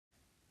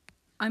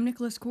I'm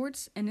Nicholas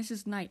Kurz, and this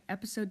is Night,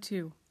 Episode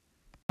 2.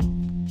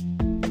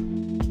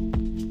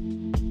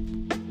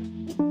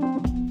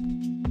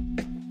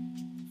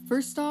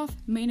 First off,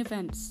 main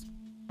events.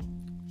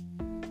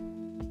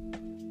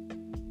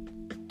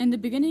 In the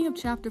beginning of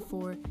Chapter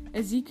 4,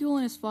 Ezekiel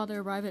and his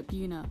father arrive at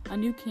Buna, a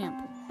new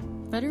camp.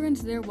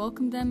 Veterans there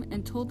welcomed them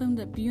and told them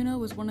that Buna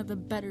was one of the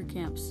better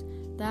camps,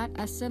 that,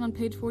 as said on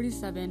page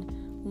 47,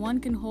 one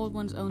can hold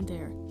one's own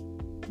there.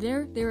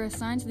 There, they were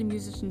assigned to the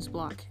musician's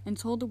block and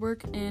told to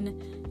work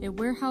in a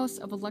warehouse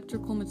of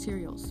electrical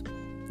materials.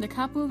 The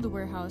capo of the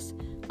warehouse,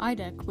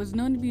 Idek, was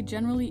known to be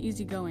generally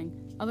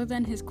easygoing, other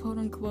than his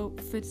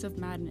quote-unquote fits of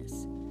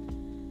madness.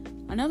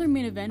 Another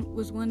main event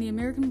was when the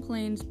American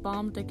planes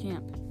bombed the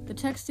camp. The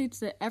text states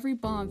that every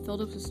bomb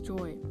filled us with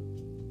joy.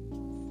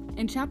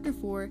 In Chapter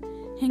 4,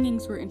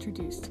 hangings were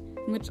introduced,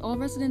 in which all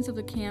residents of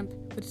the camp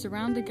would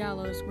surround the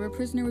gallows where a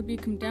prisoner would be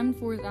condemned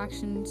for his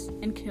actions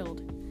and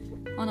killed.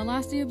 On the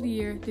last day of the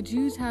year, the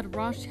Jews had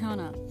Rosh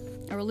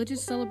Hashanah, a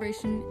religious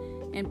celebration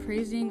and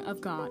praising of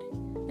God.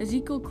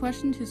 Ezekiel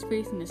questioned his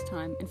faith in this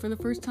time, and for the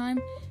first time,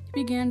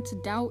 he began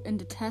to doubt and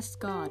detest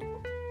God.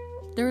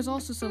 There was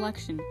also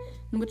selection,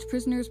 in which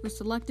prisoners were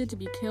selected to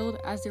be killed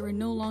as they were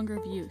no longer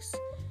of use.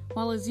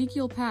 While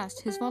Ezekiel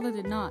passed, his father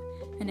did not,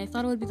 and they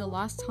thought it would be the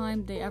last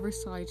time they ever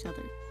saw each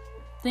other.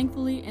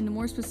 Thankfully, in the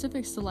more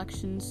specific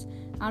selections,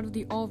 out of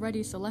the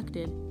already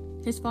selected,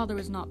 his father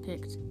was not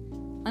picked.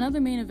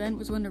 Another main event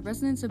was when the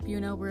residents of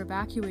Buna were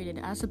evacuated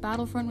as the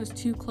battlefront was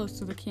too close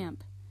to the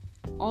camp.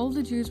 All of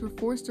the Jews were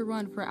forced to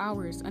run for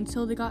hours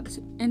until they got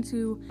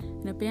into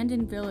an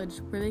abandoned village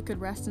where they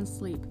could rest and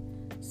sleep.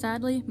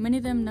 Sadly, many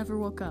of them never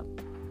woke up.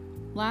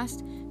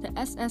 Last, the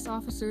SS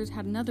officers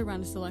had another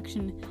round of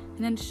selection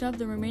and then shoved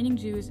the remaining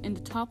Jews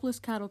into topless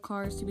cattle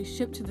cars to be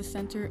shipped to the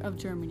center of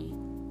Germany.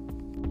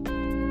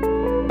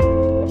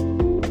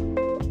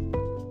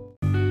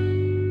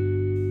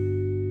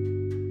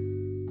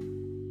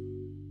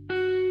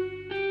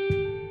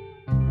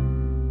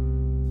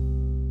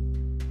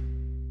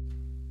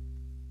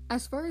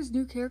 As far as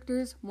new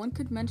characters, one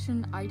could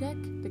mention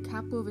Idek, the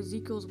capo of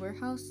Ezekiel's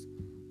warehouse,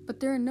 but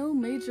there are no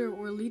major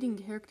or leading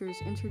characters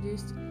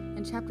introduced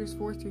in chapters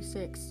 4 through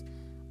 6.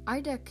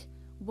 Idek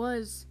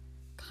was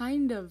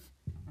kind of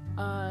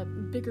a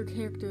bigger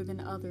character than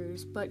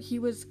others, but he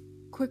was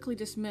quickly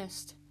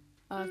dismissed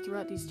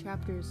throughout these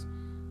chapters.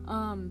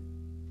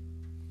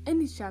 In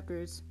these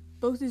chapters,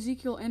 both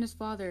Ezekiel and his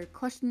father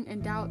question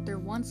and doubt their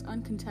once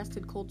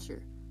uncontested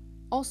culture.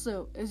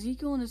 Also,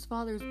 Ezekiel and his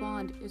father's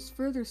bond is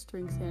further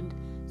strengthened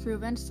through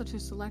events such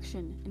as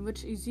selection, in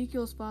which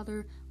Ezekiel's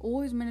father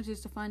always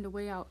manages to find a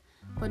way out,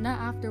 but not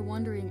after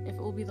wondering if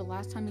it will be the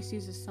last time he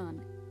sees his son.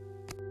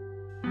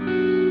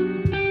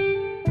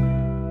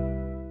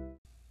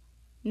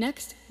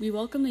 Next, we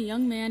welcome the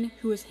young man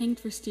who was hanged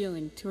for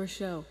stealing to our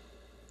show.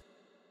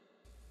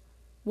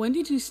 When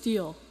did you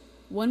steal?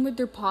 When would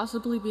there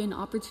possibly be an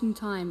opportune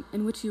time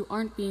in which you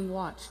aren't being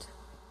watched?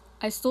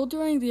 I stole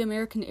during the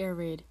American air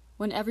raid,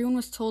 when everyone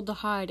was told to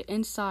hide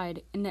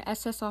inside and the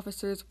SS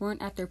officers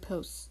weren't at their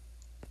posts.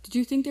 Did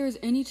you think there was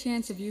any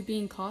chance of you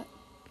being caught?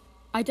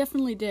 I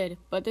definitely did,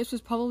 but this was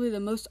probably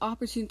the most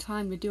opportune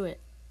time to do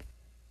it.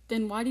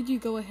 Then why did you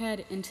go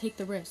ahead and take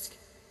the risk?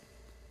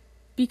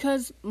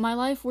 Because my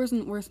life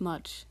wasn't worth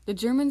much. The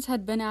Germans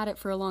had been at it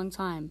for a long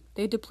time.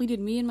 They depleted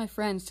me and my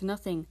friends to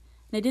nothing, and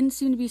they didn't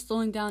seem to be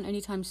slowing down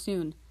anytime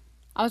soon.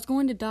 I was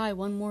going to die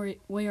one more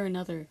way or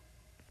another.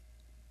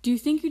 Do you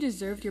think you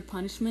deserved your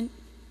punishment?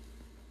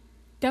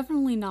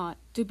 Definitely not.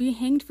 To be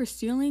hanged for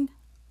stealing?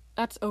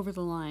 That's over the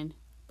line.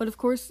 But of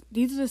course,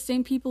 these are the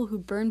same people who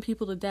burn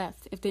people to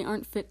death if they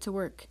aren't fit to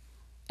work.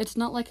 It's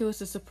not like it was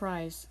a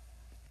surprise.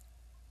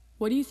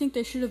 What do you think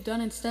they should have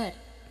done instead?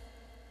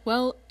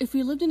 Well, if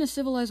we lived in a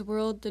civilized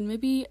world, then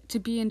maybe to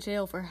be in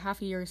jail for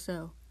half a year or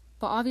so.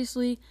 But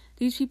obviously,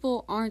 these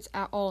people aren't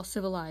at all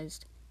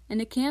civilized. In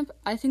the camp,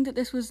 I think that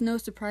this was no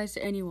surprise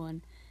to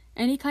anyone.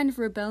 Any kind of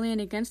rebellion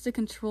against the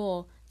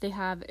control they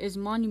have is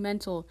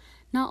monumental,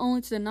 not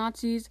only to the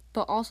Nazis,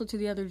 but also to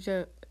the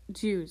other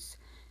Jews.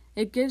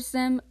 It gives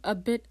them a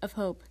bit of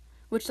hope,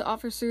 which the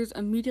officers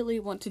immediately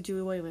want to do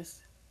away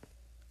with.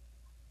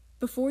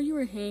 Before you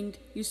were hanged,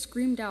 you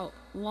screamed out,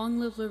 "Long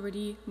live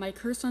liberty, my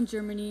curse on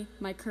Germany,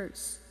 my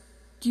curse."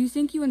 Do you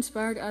think you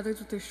inspired others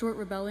with your short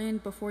rebellion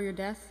before your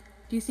death?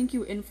 Do you think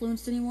you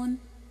influenced anyone?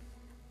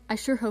 I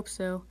sure hope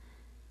so.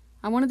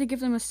 I wanted to give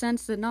them a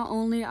sense that not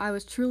only I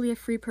was truly a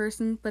free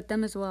person, but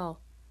them as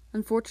well.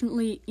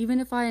 Unfortunately,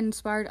 even if I had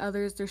inspired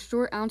others, their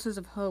short ounces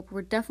of hope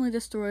were definitely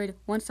destroyed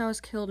once I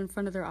was killed in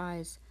front of their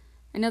eyes.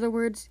 In other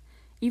words,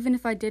 even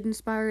if I did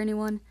inspire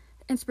anyone,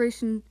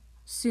 inspiration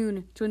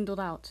soon dwindled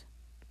out.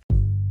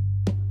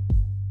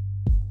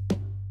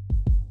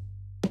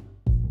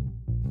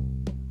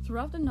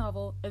 Throughout the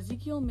novel,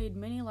 Ezekiel made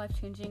many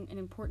life-changing and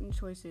important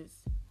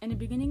choices. In the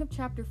beginning of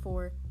Chapter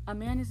 4, a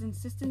man is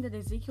insistent that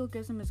Ezekiel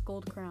gives him his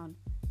gold crown.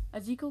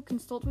 Ezekiel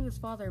consults with his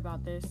father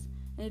about this,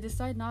 and they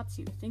decide not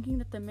to, thinking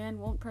that the man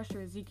won't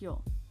pressure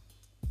Ezekiel.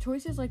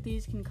 Choices like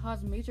these can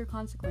cause major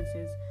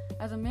consequences,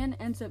 as a man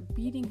ends up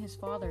beating his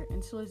father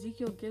until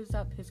Ezekiel gives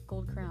up his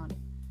gold crown.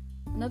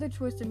 Another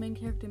choice the main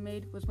character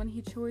made was when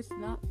he chose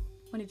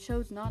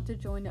not to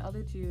join the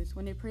other Jews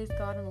when they praised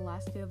God on the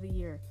last day of the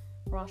year,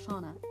 Rosh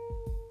Hashanah.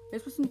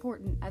 This was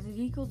important, as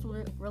Ezekiel's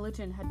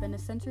religion had been the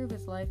center of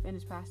his life in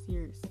his past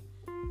years.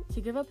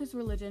 To give up his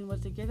religion was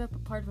to give up a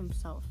part of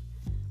himself,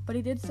 but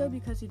he did so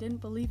because he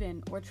didn't believe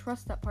in or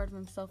trust that part of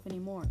himself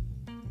anymore.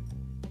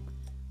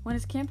 When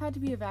his camp had to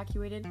be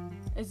evacuated,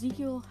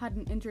 Ezekiel had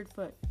an injured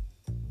foot.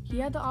 He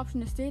had the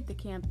option to stay at the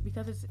camp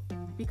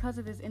because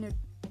of his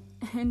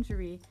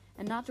injury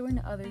and not join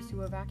the others who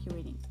were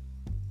evacuating.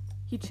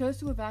 He chose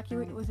to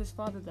evacuate with his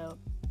father, though,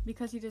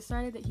 because he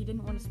decided that he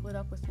didn't want to split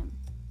up with him.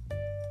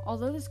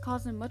 Although this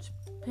caused him much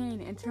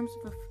pain in terms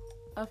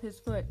of his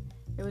foot,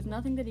 it was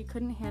nothing that he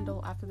couldn't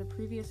handle after the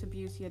previous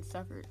abuse he had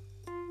suffered.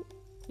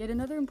 Yet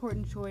another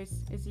important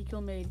choice Ezekiel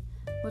made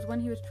was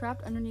when he was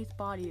trapped underneath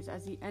bodies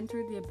as he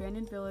entered the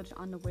abandoned village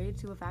on the way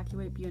to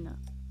evacuate Buna.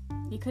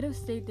 He could have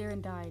stayed there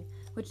and died,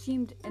 which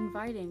seemed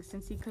inviting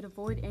since he could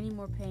avoid any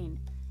more pain,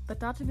 but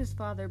thoughts of his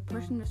father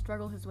pushed him to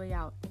struggle his way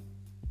out.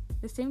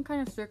 The same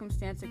kind of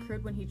circumstance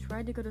occurred when he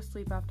tried to go to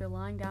sleep after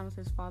lying down with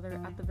his father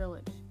at the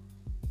village.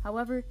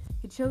 However,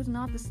 he chose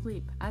not to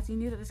sleep, as he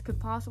knew that this could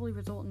possibly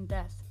result in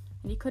death,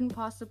 and he couldn't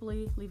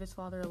possibly leave his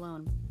father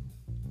alone.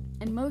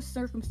 In most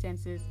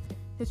circumstances,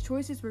 his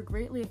choices were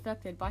greatly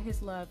affected by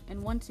his love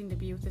and wanting to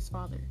be with his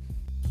father.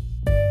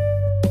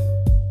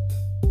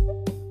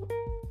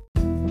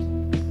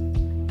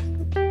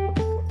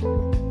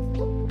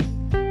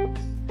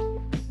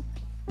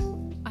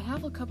 I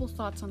have a couple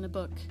thoughts on the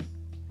book.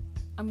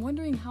 I'm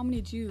wondering how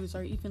many Jews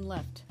are even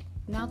left,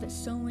 now that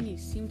so many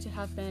seem to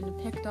have been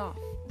picked off.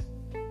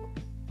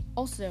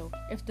 Also,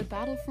 if the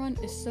battlefront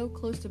is so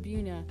close to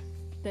Buna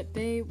that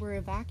they were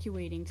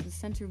evacuating to the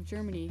center of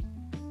Germany,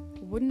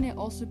 wouldn't it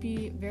also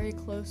be very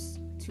close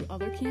to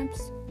other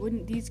camps?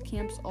 Wouldn't these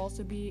camps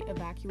also be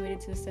evacuated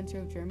to the center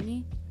of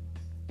Germany?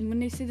 And when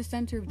they say the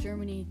center of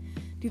Germany,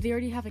 do they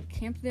already have a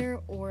camp there,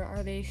 or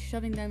are they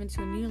shoving them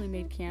into a newly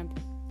made camp,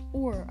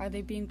 or are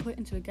they being put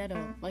into a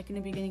ghetto, like in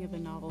the beginning of the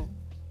novel?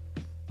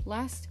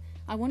 Last,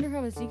 I wonder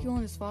how Ezekiel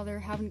and his father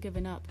haven't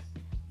given up.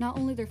 Not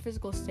only their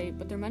physical state,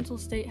 but their mental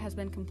state has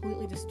been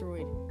completely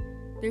destroyed.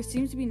 There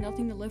seems to be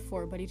nothing to live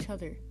for but each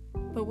other.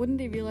 But wouldn't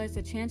they realize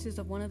the chances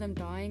of one of them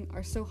dying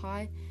are so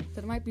high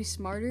that it might be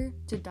smarter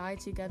to die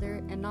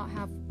together and not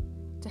have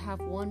to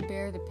have one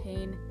bear the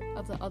pain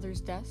of the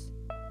other's death?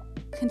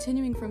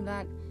 Continuing from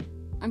that,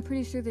 I'm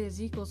pretty sure that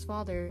Ezekiel's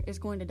father is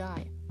going to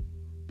die.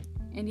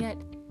 And yet,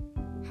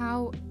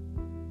 how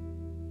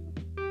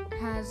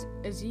has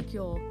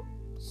Ezekiel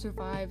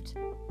survived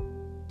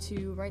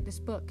to write this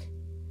book?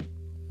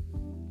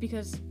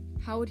 Because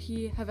how would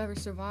he have ever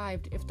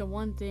survived if the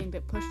one thing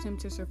that pushed him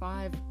to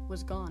survive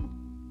was gone?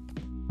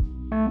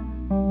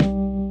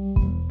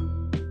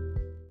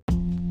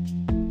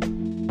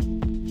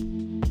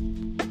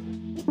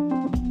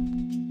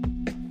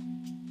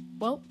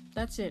 Well,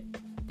 that's it.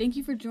 Thank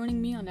you for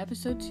joining me on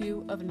episode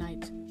 2 of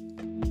Night.